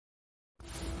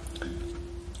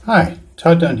Hi,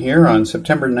 Todd Dunn here on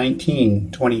September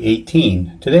 19,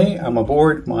 2018. Today I'm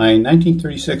aboard my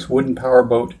 1936 wooden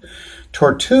powerboat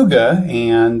Tortuga,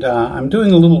 and I'm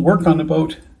doing a little work on the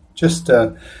boat, just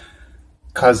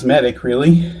cosmetic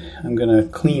really. I'm going to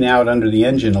clean out under the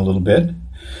engine a little bit.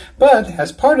 But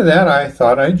as part of that, I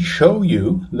thought I'd show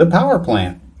you the power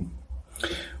plant.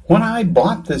 When I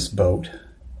bought this boat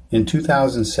in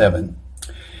 2007,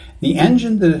 the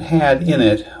engine that it had in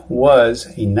it was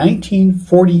a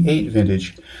 1948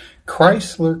 vintage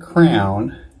Chrysler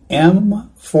Crown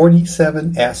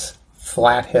M47S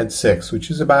Flathead 6, which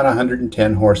is about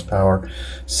 110 horsepower,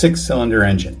 6-cylinder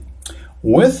engine.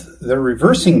 With the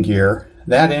reversing gear,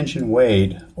 that engine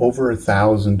weighed over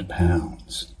 1,000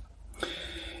 pounds.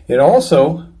 It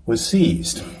also was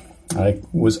seized. I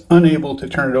was unable to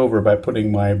turn it over by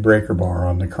putting my breaker bar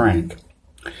on the crank.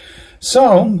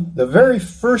 So, the very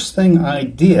first thing I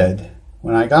did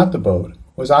when I got the boat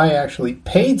was I actually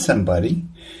paid somebody,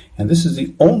 and this is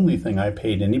the only thing I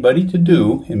paid anybody to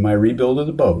do in my rebuild of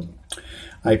the boat.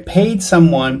 I paid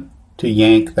someone to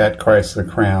yank that Chrysler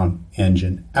Crown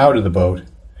engine out of the boat,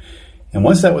 and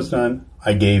once that was done,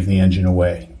 I gave the engine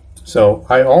away. So,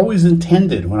 I always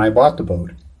intended when I bought the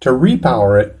boat to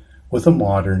repower it with a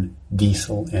modern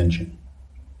diesel engine.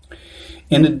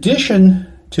 In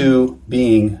addition to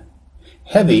being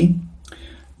heavy,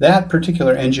 that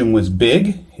particular engine was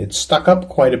big. It stuck up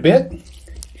quite a bit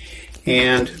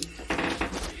and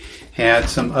had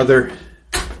some other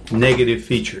negative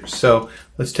features. So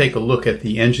let's take a look at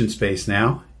the engine space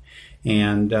now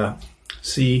and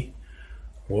see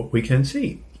what we can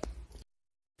see.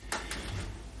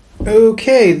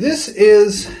 Okay, this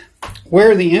is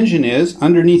where the engine is,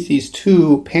 underneath these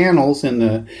two panels in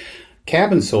the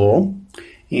cabin sole,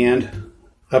 and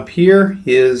up here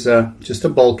is just a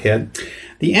bulkhead.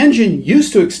 The engine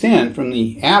used to extend from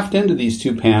the aft end of these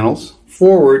two panels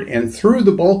forward and through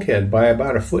the bulkhead by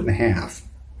about 1.5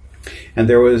 feet. And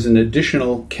there was an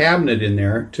additional cabinet in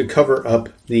there to cover up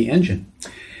the engine.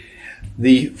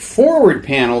 The forward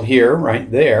panel here, right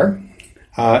there,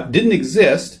 didn't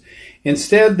exist.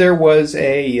 Instead, there was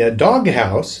a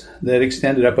doghouse that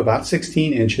extended up about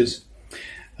 16 inches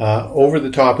over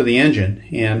the top of the engine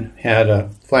and had a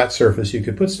flat surface you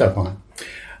could put stuff on.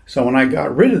 So when I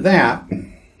got rid of that,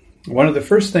 one of the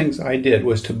first things I did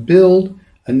was to build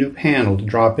a new panel to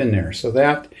drop in there. So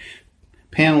that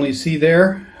panel you see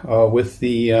there with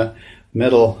the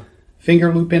metal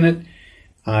finger loop in it,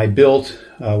 I built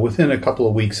within a couple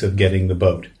of weeks of getting the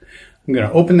boat. I'm going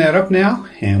to open that up now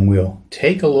and we'll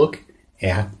take a look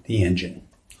at the engine.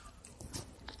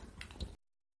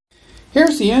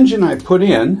 Here's the engine I put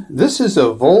in. This is a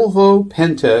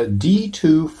Volvo-Penta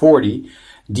D2-40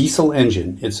 Diesel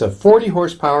Engine. It's a 40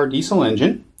 horsepower diesel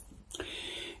engine,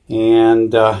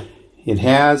 and it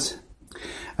has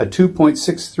a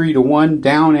 2.63 to 1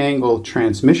 down angle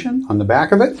transmission on the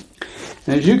back of it.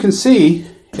 And as you can see,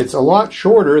 it's a lot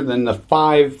shorter than the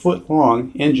 5-foot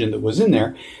long engine that was in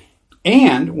there.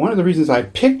 And one of the reasons I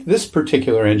picked this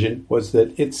particular engine was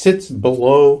that it sits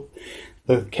below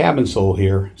the cabin sole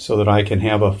here so that I can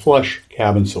have a flush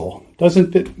cabin sole.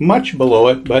 Doesn't fit much below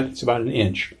it, but it's about 1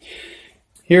 inch.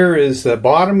 Here is the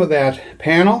bottom of that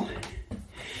panel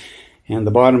and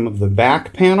the bottom of the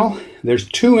back panel. There's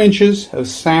 2 inches of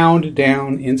sound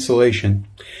down insulation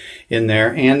in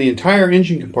there, and the entire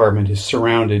engine compartment is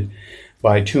surrounded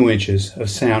by 2 inches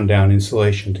of sound down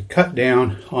insulation to cut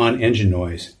down on engine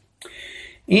noise.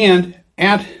 And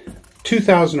at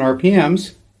 2,000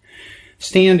 RPMs,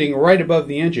 standing right above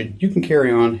the engine, you can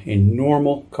carry on a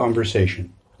normal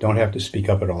conversation. Don't have to speak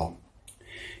up at all.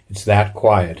 It's that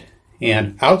quiet.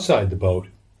 And outside the boat,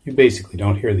 you basically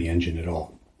don't hear the engine at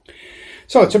all.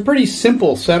 So it's a pretty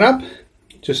simple setup.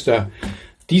 Just a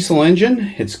diesel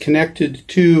engine. It's connected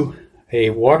to a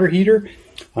water heater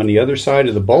on the other side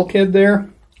of the bulkhead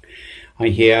there. I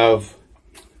have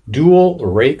dual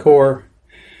Raycor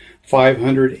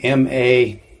 500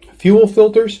 MA fuel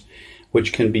filters,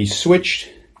 which can be switched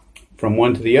from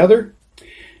one to the other.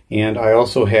 And I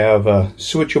also have a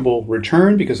switchable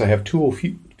return because I have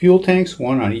 2 fuel tanks,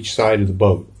 one on each side of the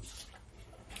boat.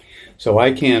 So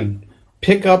I can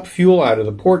pick up fuel out of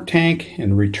the port tank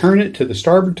and return it to the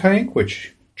starboard tank,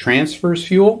 which transfers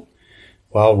fuel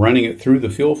while running it through the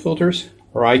fuel filters.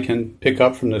 Or I can pick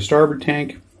up from the starboard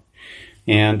tank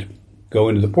and go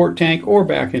into the port tank or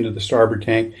back into the starboard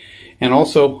tank. And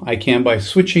also I can, by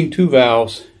switching 2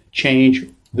 valves, change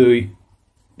the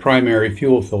primary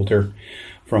fuel filter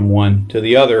from one to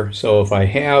the other. So if I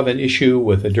have an issue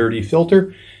with a dirty filter,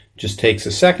 it just takes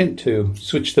a second to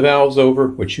switch the valves over,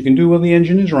 which you can do while the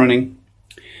engine is running,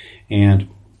 and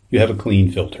you have a clean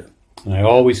filter. And I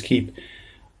always keep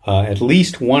at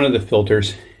least one of the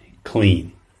filters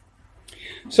clean.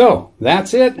 So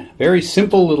that's it. Very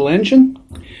simple little engine.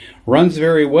 Runs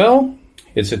very well.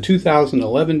 It's a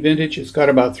 2011 vintage. It's got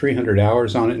about 300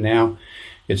 hours on it now.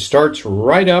 It starts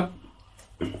right up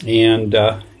and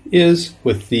is,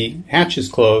 with the hatches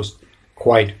closed,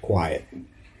 quite quiet.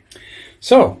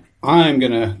 So I'm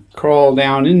going to crawl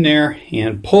down in there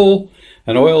and pull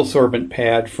an oil sorbent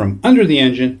pad from under the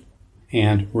engine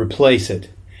and replace it.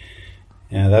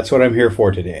 And that's what I'm here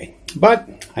for today.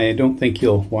 But I don't think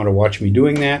you'll want to watch me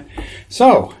doing that.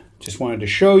 So just wanted to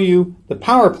show you the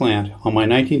power plant on my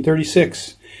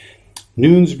 1936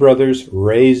 Nunes Brothers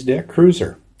raised deck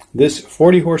cruiser. This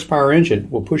 40 horsepower engine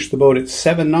will push the boat at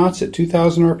 7 knots at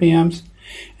 2,000 RPMs,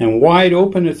 and wide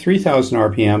open at 3,000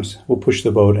 RPMs will push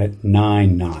the boat at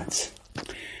 9 knots.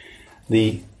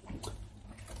 The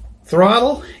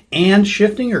throttle and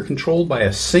shifting are controlled by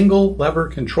a single lever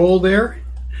control there.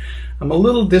 I'm a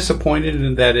little disappointed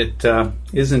in that it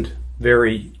isn't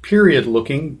very period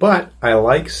looking, but I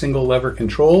like single lever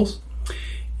controls,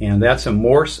 and that's a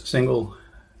Morse single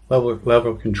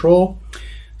lever control.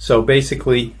 So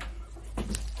basically,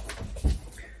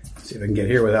 let's see if I can get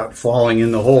here without falling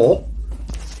in the hole.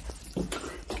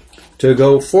 To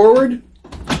go forward,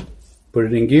 put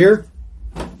it in gear,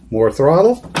 more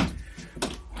throttle.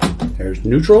 There's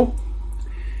neutral.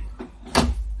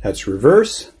 That's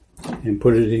reverse, and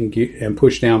put it in gear and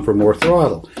push down for more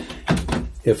throttle.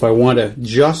 If I want to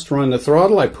just run the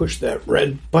throttle, I push that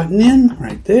red button in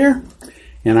right there,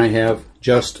 and I have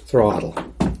just throttle.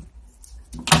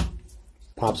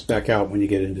 Pops back out when you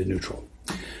get into neutral.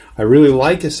 I really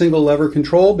like a single lever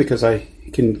control because I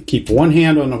can keep one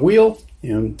hand on the wheel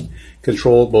and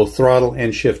control both throttle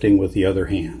and shifting with the other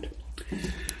hand.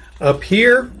 Up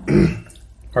here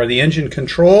are the engine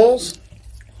controls.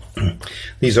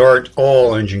 These aren't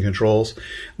all engine controls.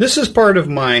 This is part of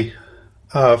my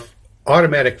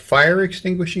automatic fire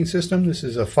extinguishing system. This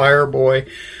is a Fireboy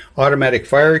automatic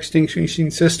fire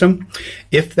extinguishing system.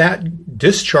 If that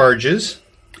discharges,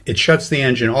 it shuts the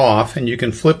engine off, and you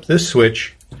can flip this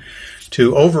switch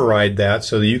to override that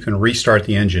so that you can restart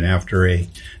the engine after a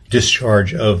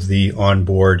discharge of the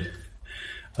onboard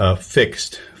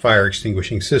fixed fire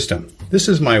extinguishing system. This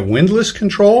is my windlass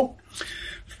control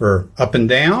for up and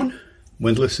down.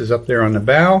 Windlass is up there on the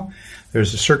bow.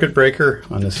 There's a circuit breaker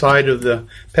on the side of the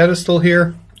pedestal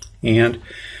here, and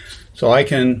so I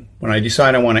can, when I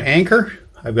decide I want to anchor,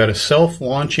 I've got a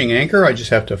self-launching anchor. I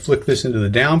just have to flick this into the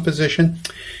down position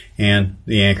and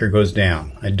the anchor goes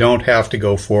down. I don't have to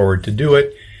go forward to do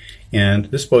it, and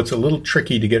this boat's a little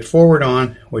tricky to get forward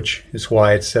on, which is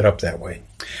why it's set up that way.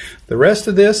 The rest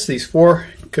of this, these 4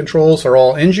 controls, are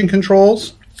all engine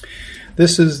controls.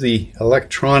 This is the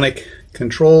electronic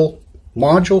control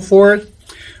module for it.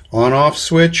 On-off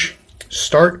switch,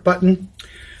 start button.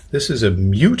 This is a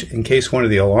mute in case one of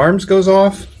the alarms goes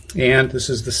off, and this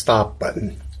is the stop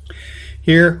button.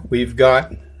 Here we've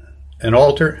got an a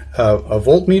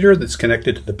voltmeter that's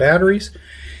connected to the batteries,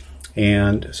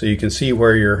 and so you can see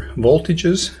where your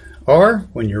voltages are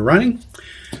when you're running,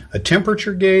 a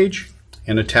temperature gauge,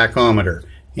 and a tachometer.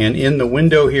 And in the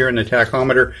window here in the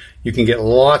tachometer, you can get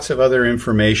lots of other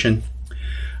information.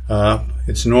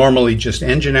 It's normally just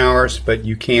engine hours, but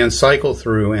you can cycle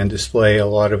through and display a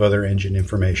lot of other engine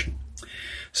information.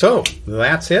 So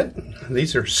that's it.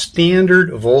 These are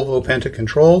standard Volvo-Penta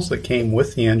controls that came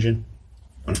with the engine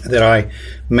that I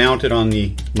mounted on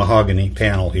the mahogany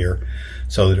panel here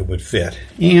so that it would fit.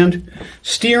 And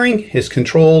steering is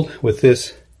controlled with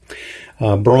this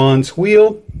bronze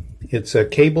wheel. It's a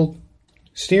cabled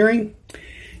steering,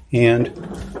 and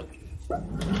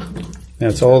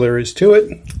that's all there is to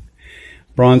it.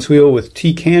 Bronze wheel with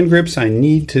teak hand grips. I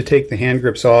need to take the hand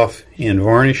grips off and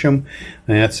varnish them.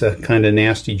 That's a kind of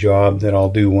nasty job that I'll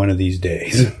do one of these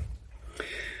days.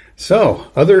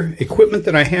 So, other equipment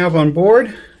that I have on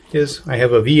board is I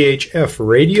have a VHF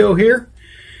radio here,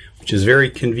 which is very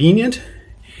convenient.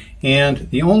 And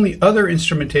the only other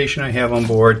instrumentation I have on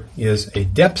board is a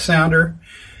depth sounder.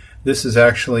 This is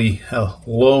actually a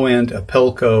low-end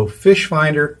Apelco fish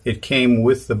finder. It came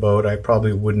with the boat. I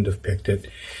probably wouldn't have picked it.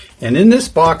 And in this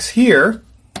box here,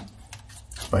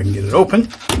 if I can get it open,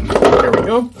 there we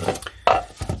go,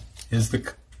 is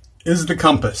the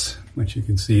compass, which you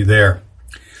can see there.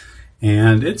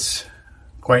 And it's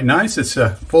quite nice. It's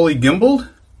fully gimbaled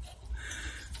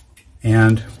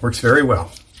and works very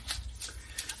well,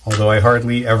 although I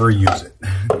hardly ever use it.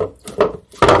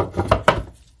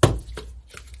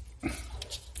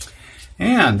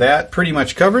 And that pretty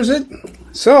much covers it.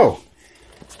 So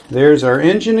there's our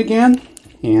engine again,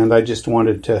 and I just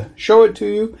wanted to show it to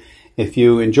you. If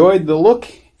you enjoyed the look,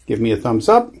 give me a thumbs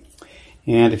up.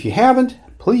 And if you haven't,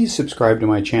 please subscribe to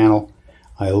my channel.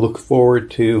 I look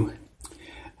forward to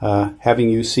having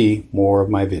you see more of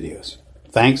my videos.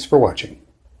 Thanks for watching.